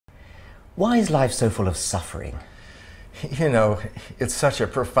Why is life so full of suffering? You know, it's such a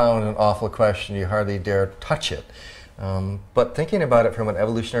profound and awful question, you hardly dare touch it. But thinking about it from an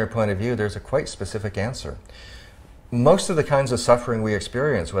evolutionary point of view, there's a quite specific answer. Most of the kinds of suffering we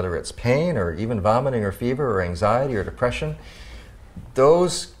experience, whether it's pain or even vomiting or fever or anxiety or depression,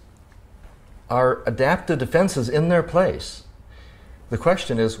 those are adaptive defenses in their place. The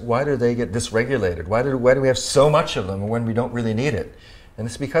question is, why do they get dysregulated? Why do we have so much of them when we don't really need it? And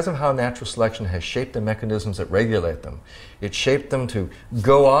it's because of how natural selection has shaped the mechanisms that regulate them. It shaped them to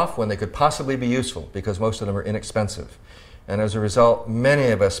go off when they could possibly be useful, because most of them are inexpensive. And as a result, many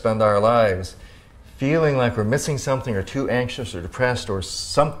of us spend our lives feeling like we're missing something, or too anxious or depressed or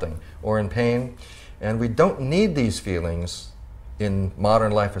something, or in pain. And we don't need these feelings in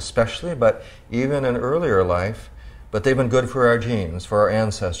modern life especially, but even in earlier life. But they've been good for our genes, for our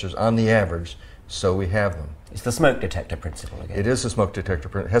ancestors, on the average, so we have them. It's the smoke detector principle again. It is the smoke detector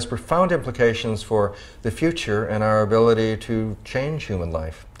principle. It has profound implications for the future and our ability to change human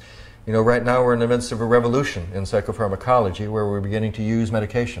life. You know, right now we're in the midst of a revolution in psychopharmacology where we're beginning to use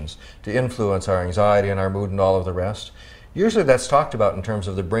medications to influence our anxiety and our mood and all of the rest. Usually that's talked about in terms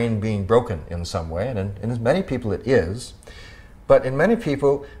of the brain being broken in some way, and in many people it is. But in many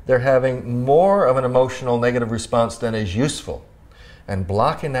people, they're having more of an emotional negative response than is useful. And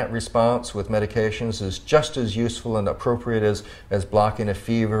blocking that response with medications is just as useful and appropriate as blocking a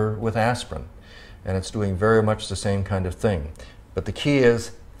fever with aspirin. And it's doing very much the same kind of thing. But the key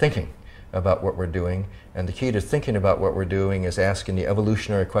is thinking about what we're doing. And the key to thinking about what we're doing is asking the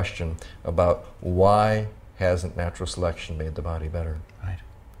evolutionary question about why hasn't natural selection made the body better? Right.